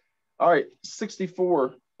 All right,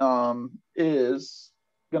 64. is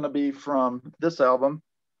going to be from this album.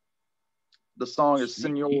 The song is Sweet.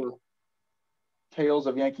 Senor, Tales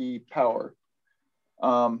of Yankee Power.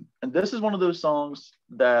 And this is one of those songs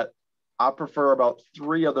that I prefer about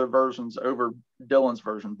 3 other versions over Dylan's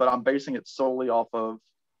version, but I'm basing it solely off of,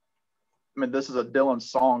 I mean, this is a Dylan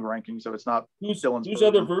song ranking, so it's not Dylan's whose version.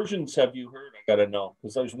 other versions have you heard? I gotta know,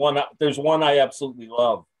 because there's one I absolutely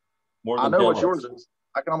love more than I know Dylan's. what yours is.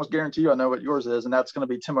 I can almost guarantee you I know what yours is, and that's going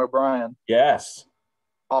to be Tim O'Brien. Yes.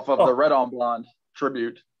 Off of the Red on Blonde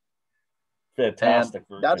tribute. Fantastic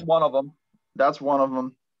version. That's one of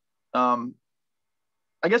them.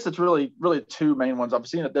 I guess it's really 2 main ones. I've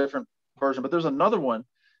seen a different version, but there's another one,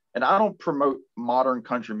 and I don't promote modern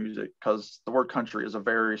country music because the word country is a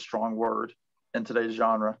very strong word in today's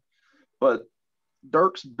genre. But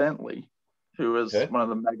Dierks Bentley, who is one of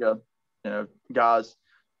the mega, guys,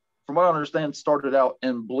 from what I understand, started out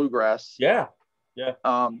in bluegrass. Yeah.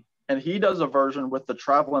 And he does a version with the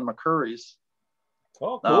Traveling McCurries.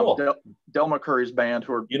 Oh, cool. Del McCurry's band,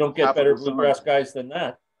 who are, you don't get better bluegrass guys than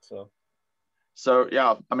that. So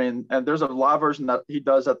yeah, I mean, and there's a live version that he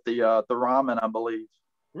does at the Ramen, I believe.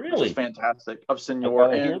 Really? Which is fantastic, of Senor. I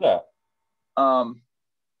gotta hear that.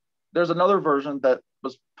 There's another version that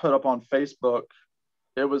was put up on Facebook.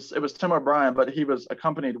 It was Tim O'Brien, but he was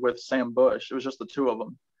accompanied with Sam Bush. It was just the 2 of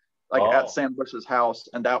them, at Sam Bush's house,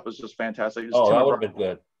 and that was just fantastic. That would have been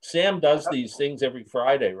good. Sam does these things every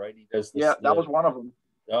Friday, right? He does this. Yeah, that was one of them.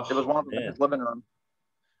 It was one of them in his living room.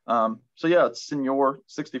 So yeah, it's Senor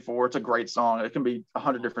 64. It's a great song. It can be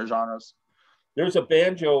 100 different genres. There's a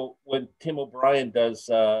banjo when Tim O'Brien does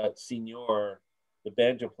Senor, the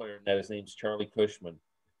banjo player in that, his name's Charlie Cushman.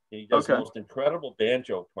 And he does the most incredible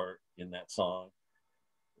banjo part in that song.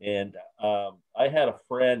 And I had a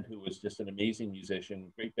friend who was just an amazing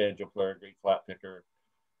musician, great banjo player, great flat picker.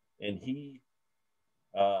 And he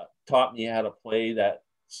taught me how to play that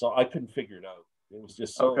song. I couldn't figure it out. It was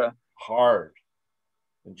just so hard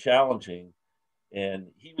and challenging. And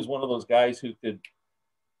he was one of those guys who could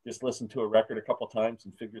just listen to a record a couple of times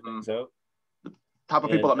and figure things out. The type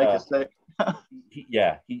of people that make you sick.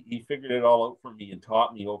 he figured it all out for me and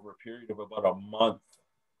taught me over a period of about a month.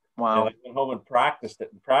 Wow. And I went home and practiced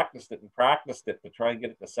it to try and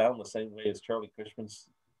get it to sound the same way as Charlie Cushman's.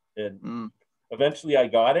 And eventually I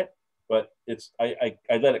got it, but I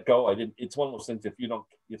let it go. It's one of those things,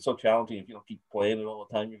 it's so challenging. If you don't keep playing it all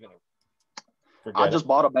the time, you're going to forget I just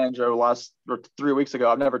bought a banjo 3 weeks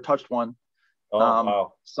ago. I've never touched one.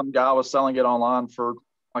 Wow. Some guy was selling it online for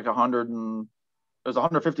like $100, it was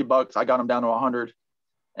 $150. I got him down to 100,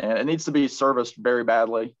 and it needs to be serviced very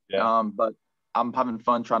badly. Yeah. But I'm having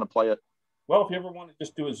fun trying to play it. Well, if you ever want to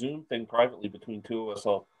just do a Zoom thing privately between 2 of us,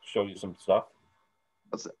 I'll show you some stuff.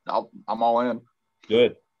 I'm all in.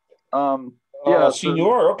 Good.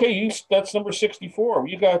 Senor. Okay, that's number 64.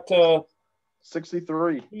 You got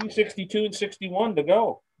 63, 62, and 61 to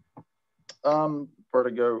go. Where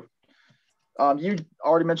to go? You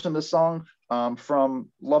already mentioned this song from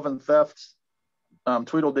Love and Theft,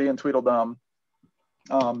 Tweedledee and Tweedledum.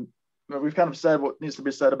 We've kind of said what needs to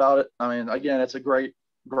be said about it. I mean, again, it's a great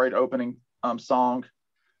opening song.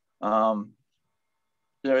 It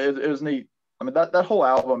was neat. I mean, that whole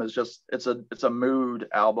album is just it's a mood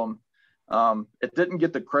album. It didn't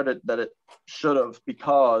get the credit that it should have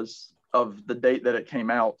because of the date that it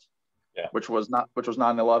came out, which was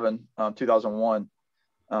 9/11, 2001.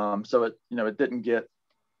 So it didn't get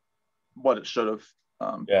what it should have.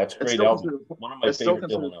 It's a great album. One of my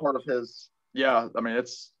favorite Dylan part of his. Yeah, I mean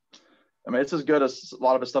it's as good as a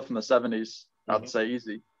lot of his stuff from the 70s. I'd say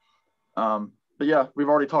easy. But yeah, we've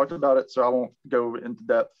already talked about it, so I won't go into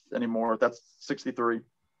depth anymore. That's 63.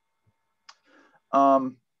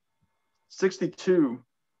 62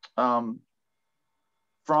 from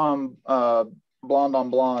Blonde on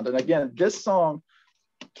Blonde. And again, this song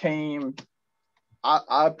came,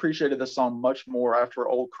 I appreciated this song much more after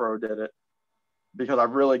Old Crow did it, because I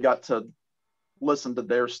really got to listen to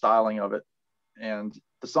their styling of it. And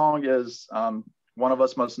the song is One of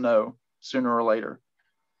Us Must Know, Sooner or Later.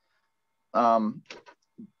 The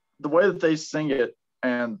way that they sing it,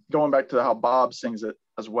 and going back to how Bob sings it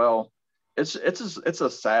as well, it's a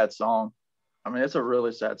sad song. I mean, it's a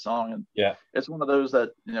really sad song, and it's one of those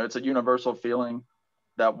that it's a universal feeling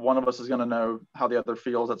that one of us is going to know how the other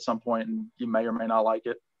feels at some point, and you may or may not like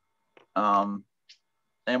it. And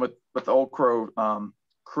with Old Crow,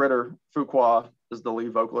 Critter Fuqua is the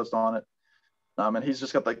lead vocalist on it, and he's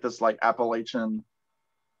just got like this Appalachian,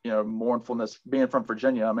 mournfulness. Being from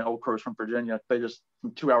Virginia, I mean, Old Crow's from Virginia. They just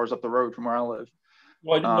 2 hours up the road from where I live.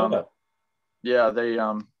 Well, I didn't know that. Yeah, they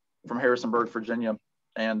from Harrisonburg, Virginia,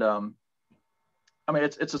 and I mean,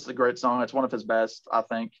 it's just a great song. It's one of his best, I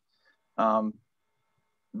think.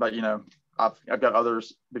 But you know, I've got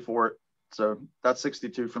others before it, so that's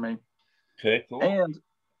 62 for me. Okay, cool. And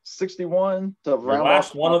 61 to Your round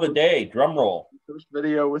last off one of the day, drum roll. First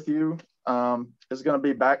video with you is going to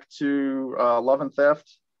be back to Love and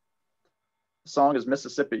Theft. The song is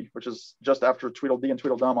Mississippi, which is just after Tweedledee and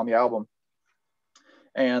Tweedledum on the album.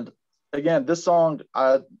 And again, this song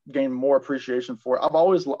I gained more appreciation for. I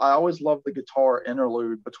always loved the guitar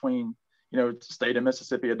interlude between, you know, Stayed in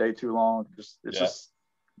Mississippi a Day Too Long. It's just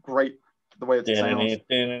great the way it sounds.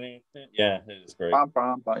 Yeah, it is great.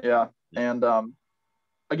 Yeah. And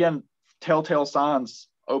again, Telltale Signs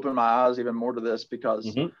opened my eyes even more to this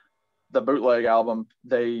because the bootleg album,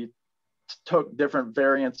 they took different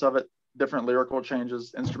variants of it, different lyrical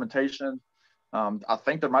changes, instrumentation. I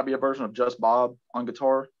think there might be a version of Just Bob on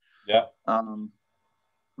guitar. Yeah.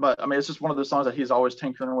 But I mean, it's just one of those songs that he's always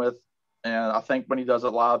tinkering with. And I think when he does it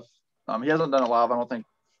live, he hasn't done it live, I don't think,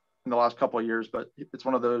 in the last couple of years, but it's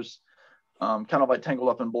one of those kind of like Tangled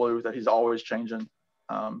Up in Blue that he's always changing.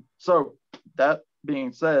 So that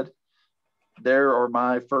being said, there are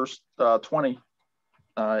my first 20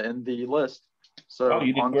 in the list. So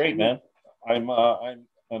you did great, man. I'm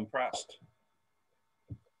impressed.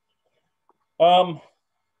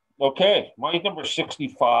 Okay, my number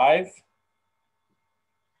 65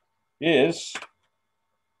 is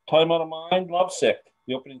Time Out of Mind, Lovesick,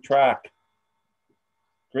 the opening track.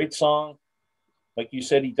 Great song. Like you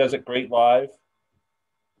said, he does it great live.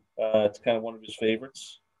 It's kind of one of his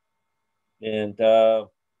favorites. And it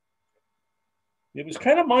was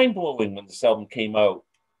kind of mind-blowing when this album came out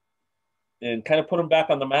and kind of put him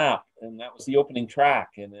back on the map. And that was the opening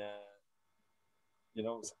track. And, you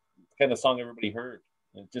know, it was the kind of song everybody heard.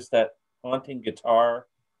 And just that haunting guitar.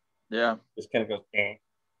 Yeah. Just kind of goes, ding,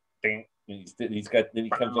 ding. And then he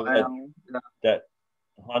comes up with that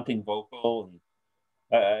haunting vocal. And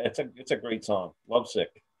it's a great song.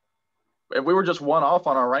 Lovesick. And we were just one off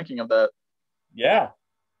on our ranking of that. Yeah.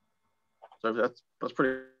 So that's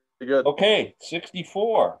pretty good. Okay,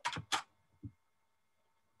 64.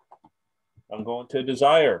 I'm going to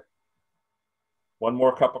Desire. One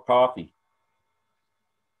More Cup of Coffee.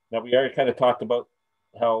 Now, we already kind of talked about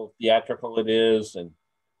how theatrical it is, and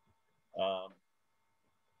I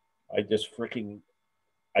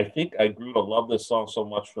think I grew to love this song so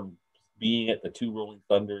much from being at the 2 Rolling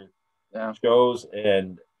Thunder shows,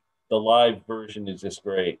 and the live version is just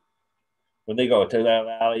great. When they go to that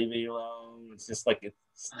valley below, it's just like it's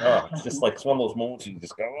just like one of those moments you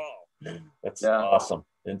just go, oh, that's awesome.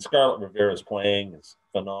 And Scarlett Rivera's playing is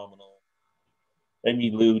phenomenal.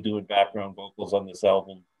 Amy Lou doing background vocals on this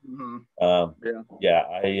album. I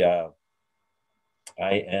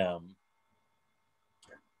am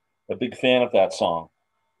a big fan of that song.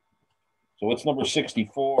 So it's number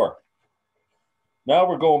 64. Now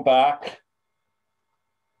we're going back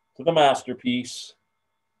to the masterpiece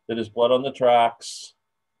that is Blood on the Tracks,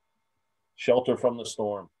 Shelter from the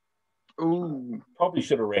Storm. Ooh. Probably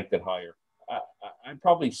should have ranked it higher. I'm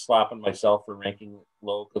probably slapping myself for ranking it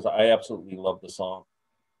low because I absolutely love the song.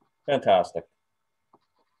 Fantastic.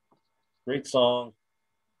 Great song.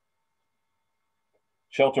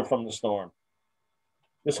 Shelter from the Storm.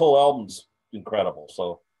 This whole album's incredible.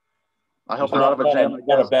 So I helped her out of a jam.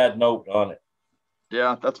 Not a bad note on it.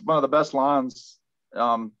 Yeah, that's one of the best lines.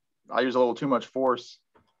 I use a little too much force.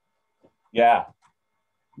 Yeah.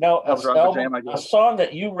 Now, a song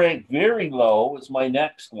that you ranked very low is my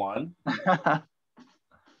next one.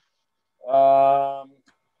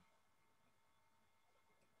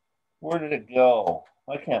 Where did it go?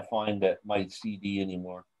 I can't find my CD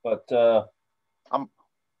anymore. But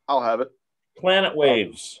I'll have it. Planet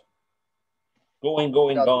Waves. Going,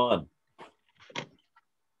 Gone.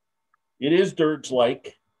 It is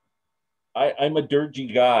dirge-like. I'm a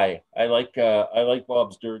dirgy guy. I like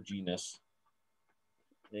Bob's dirginess.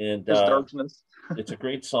 And it's a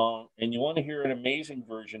great song. And you want to hear an amazing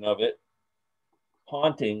version of it,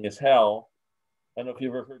 haunting as hell. I don't know if you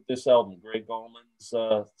ever heard this album, Greg Allman's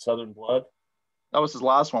Southern Blood. That was his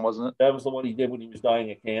last one, wasn't it? That was the one he did when he was dying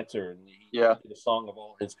of cancer. And he did a song of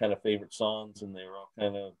all his kind of favorite songs, and they were all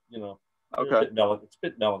kind of, you know, it's a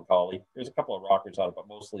bit melancholy. There's a couple of rockers on it, but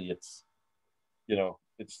mostly it's, you know,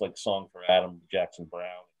 it's like Song for Adam, Jackson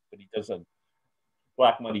Brown. But he does a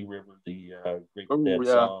Black Muddy River, the Great Dead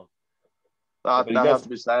song. That has to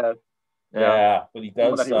be sad. Yeah, but he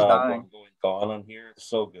does Going, Gone on here. It's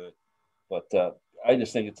so good. But I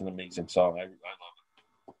just think it's an amazing song. I love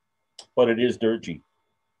it. But it is dirgy.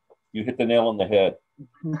 You hit the nail on the head.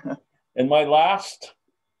 And my last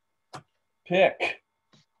pick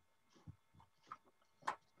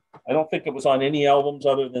I don't think it was on any albums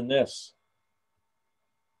other than this,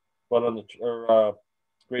 but on the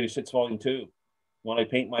Greatest Hits Volume 2, When I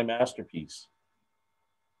Paint My Masterpiece.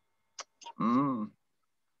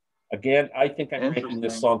 Again, I think I'm ranking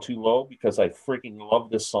this song too low because I freaking love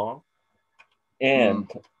this song. And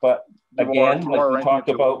but again, like we talked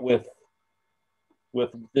about with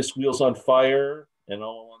This Wheel's on Fire and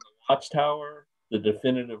All on the Watchtower, the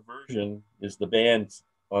definitive version is the band's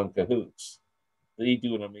on Cahoots. They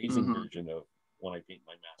do an amazing version of When I Paint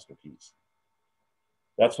My Masterpiece.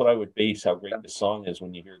 That's what I would base how great this song is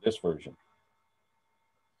when you hear this version.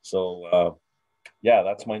 So yeah,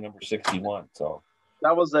 that's my number 61. So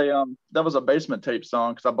that was a Basement Tape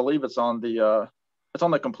song, because I believe it's on the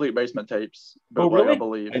Complete Basement Tapes. Oh, really? I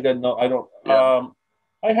believe. I didn't know. I don't. Yeah.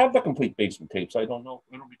 I have the Complete Basement Tapes. I don't know.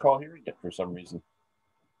 I don't recall hearing it for some reason.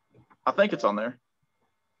 I think it's on there.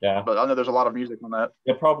 Yeah. But I know there's a lot of music on that.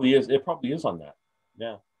 It probably is. It probably is on that.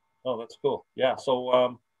 Yeah. Oh, that's cool. Yeah.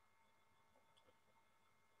 So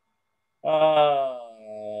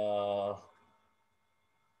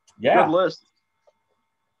yeah. Good list.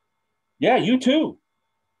 Yeah, you too.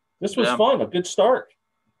 This was fun. A good start.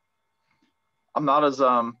 I'm not as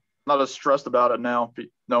stressed about it now,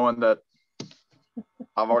 knowing that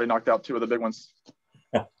I've already knocked out 2 of the big ones.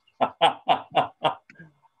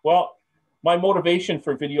 Well, my motivation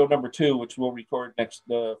for video number 2, which we'll record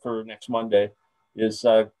for next Monday, is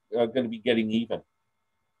going to be getting even.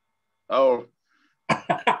 Oh, you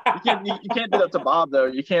can't do that to Bob though.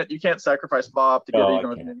 You can't sacrifice Bob to get even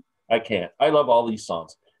with me. I can't. I love all these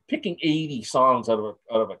songs. Picking 80 songs out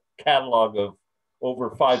of a catalog of over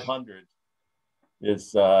 500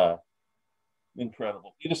 is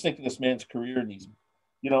incredible. You just think of this man's career and these,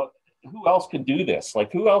 who else can do this?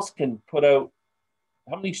 Like, who else can put out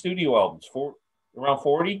how many studio albums? Around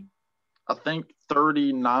 40? I think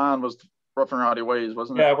 39 was Rough and Rowdy Ways,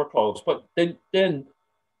 wasn't it? Yeah, we're close. But then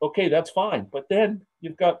okay, that's fine. But then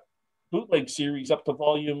you've got bootleg series up to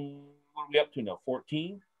volume, what are we up to now?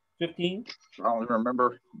 14? 15? I don't even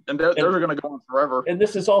remember. And those are going to go on forever. And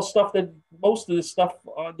this is all stuff that most of this stuff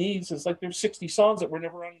on these is like there's 60 songs that were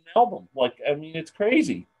never on an album. Like, I mean, it's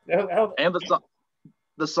crazy. And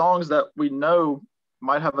the songs that we know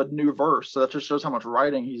might have a new verse. So that just shows how much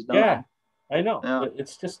writing he's done. Yeah, I know. Yeah.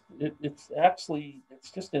 It's just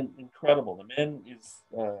incredible. The man is,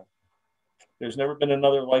 there's never been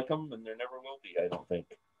another like him, and there never will be, I don't think.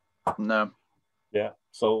 No. Yeah.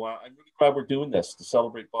 So I'm really glad we're doing this to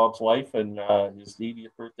celebrate Bob's life and his 80th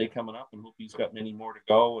birthday coming up, and hope he's got many more to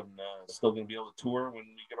go and still going to be able to tour when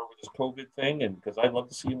we get over this COVID thing. And because I'd love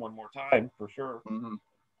to see him one more time for sure.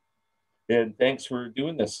 And thanks for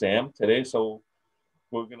doing this, Sam, today. So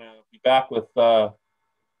we're going to be back with the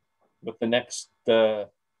next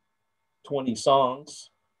 20 songs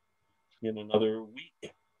in another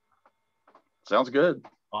week. Sounds good.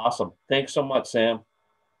 Awesome. Thanks so much, Sam.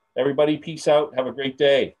 Everybody, peace out. Have a great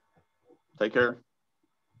day. Take care.